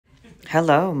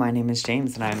Hello, my name is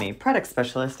James and I'm a product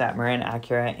specialist at Marin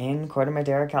Acura in Corte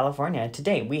Madera, California.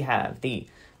 Today we have the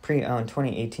pre-owned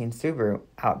 2018 Subaru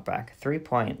Outback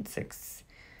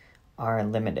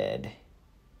 3.6R Limited.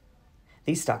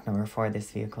 The stock number for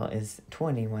this vehicle is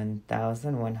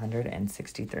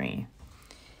 21,163.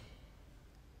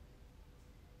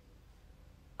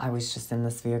 I was just in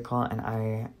this vehicle and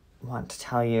I want to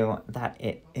tell you that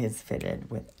it is fitted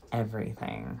with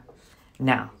everything.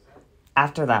 Now,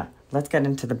 after that, let's get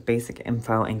into the basic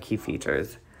info and key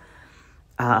features.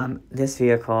 This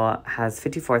vehicle has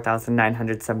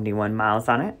 54,971 miles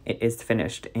on it. It is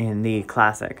finished in the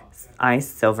classic ice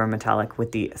silver metallic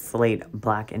with the slate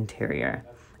black interior.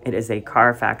 It is a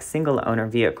Carfax single-owner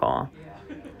vehicle.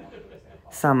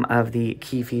 Some of the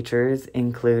key features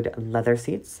include leather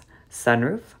seats,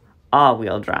 sunroof,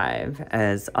 all-wheel drive,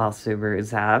 as all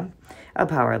Subarus have, a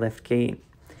power liftgate,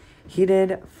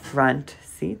 heated front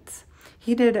seats,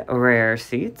 heated rear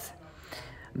seats,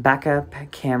 backup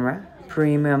camera,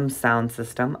 premium sound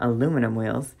system, aluminum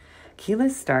wheels,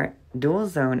 keyless start, dual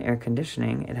zone air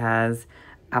conditioning. It has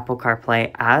Apple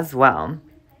CarPlay as well,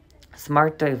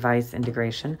 smart device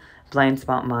integration, blind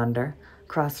spot monitor,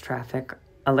 cross traffic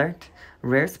alert,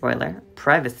 rear spoiler,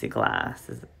 privacy glass,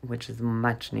 which is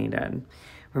much needed,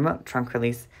 remote trunk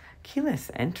release, keyless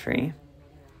entry,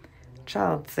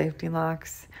 child safety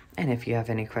locks. And if you have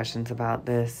any questions about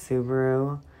this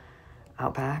Subaru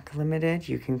Outback Limited,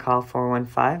 you can call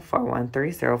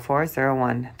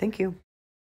 415-413-0401. Thank you.